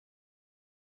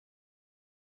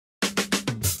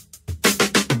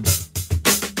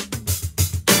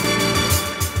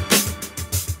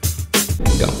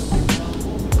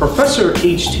Professor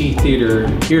HT Theater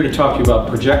here to talk to you about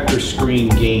projector screen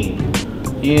gain.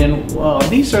 And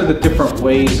these are the different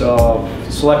ways of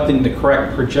selecting the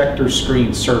correct projector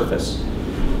screen surface.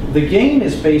 The gain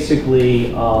is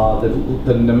basically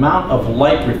the amount of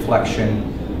light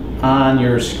reflection on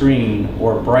your screen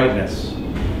or brightness.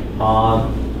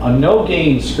 A no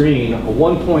gain screen, a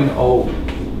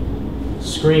 1.0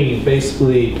 screen,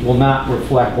 basically will not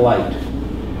reflect light.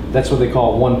 That's what they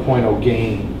call 1.0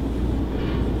 gain.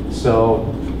 So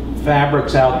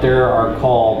fabrics out there are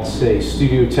called, say,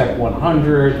 Studio Tech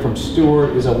 100 from Stewart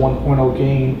is a 1.0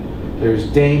 gain. There's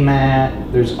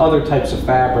Daymat, there's other types of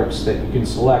fabrics that you can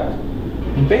select.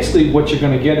 And basically what you're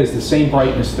going to get is the same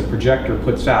brightness the projector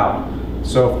puts out.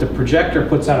 So if the projector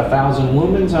puts out 1,000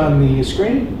 lumens on the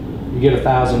screen, you get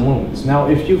 1,000 lumens. Now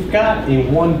if you've got a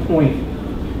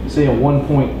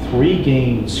 1.3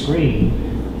 gain screen,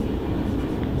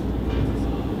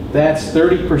 that's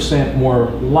 30% more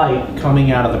light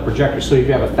coming out of the projector. So if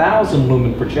you have a 1,000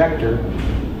 lumen projector,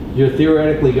 you're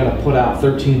theoretically going to put out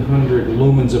 1,300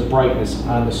 lumens of brightness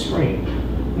on the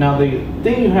screen. Now the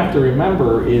thing you have to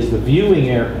remember is the viewing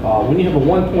area. When you have a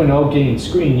 1.0 gain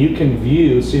screen, you can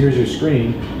view, so here's your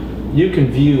screen, you can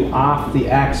view off the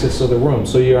axis of the room.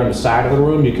 So you're on the side of the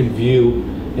room, you can view,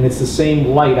 and it's the same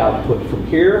light output from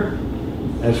here,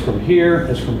 as from here,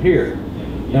 as from here.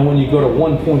 Now when you go to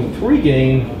 1.3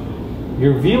 gain,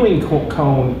 your viewing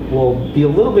cone will be a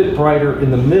little bit brighter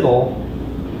in the middle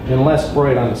and less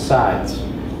bright on the sides.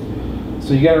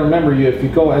 So you got to remember, if you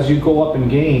go as you go up in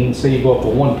gain, say you go up to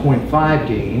 1.5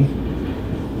 gain,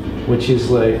 which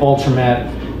is like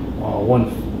Ultramat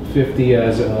 150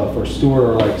 as for Stewart,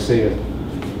 or like say a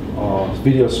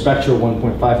Video Spectra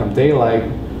 1.5 from Daylight,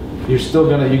 you're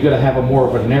gonna have a more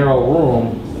of a narrow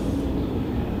room,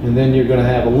 and then you're going to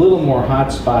have a little more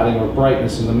hot spotting or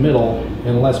brightness in the middle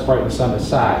and less brightness on the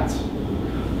sides.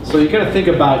 So you got to think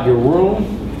about your room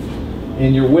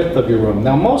and your width of your room.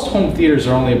 Now most home theaters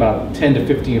are only about 10 to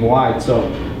 15 wide, so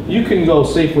you can go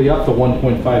safely up to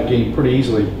 1.5 gain pretty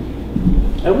easily.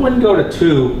 I wouldn't go to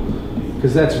 2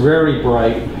 because that's very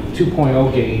bright,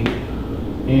 2.0 gain,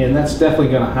 and that's definitely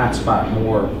going to hot spot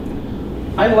more.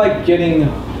 I like getting,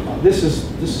 this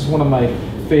is one of my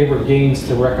favorite gains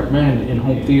to recommend in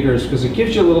home theaters because it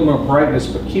gives you a little more brightness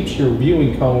but keeps your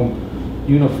viewing cone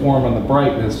uniform on the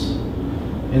brightness,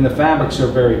 and the fabrics are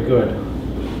very good.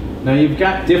 Now you've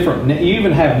got different, you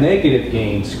even have negative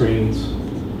gain screens.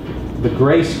 The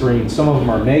gray screens, some of them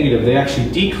are negative, they actually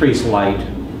decrease light.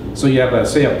 So you have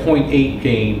say a 0.8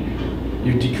 gain,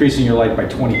 you're decreasing your light by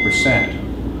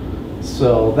 20%.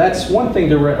 So that's one thing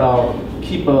to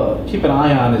keep an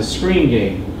eye on is screen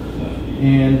gain.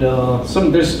 And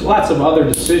there's lots of other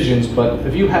decisions, but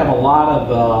if you have a lot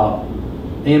of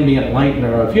ambient light,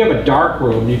 or if you have a dark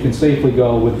room, you can safely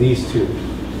go with these two.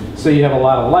 Say you have a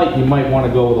lot of light, you might want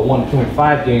to go with a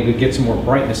 1.5 gain to get some more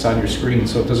brightness on your screen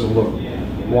so it doesn't look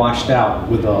washed out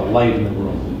with light in the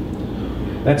room.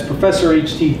 That's Professor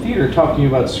HT Theater talking to you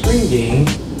about screen gain.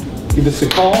 Give us a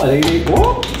call at 88.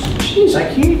 Whoa! Jeez, I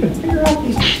can't even figure out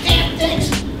these damn things.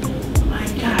 My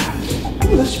God.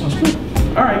 Ooh, this smells good.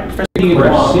 All right, Professor.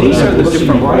 These are the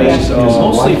different ways,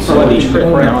 mostly for the trip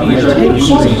around these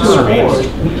screens.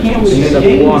 We can't really see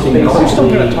anything. We're still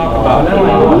going to talk about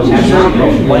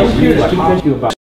light here to talk to you about.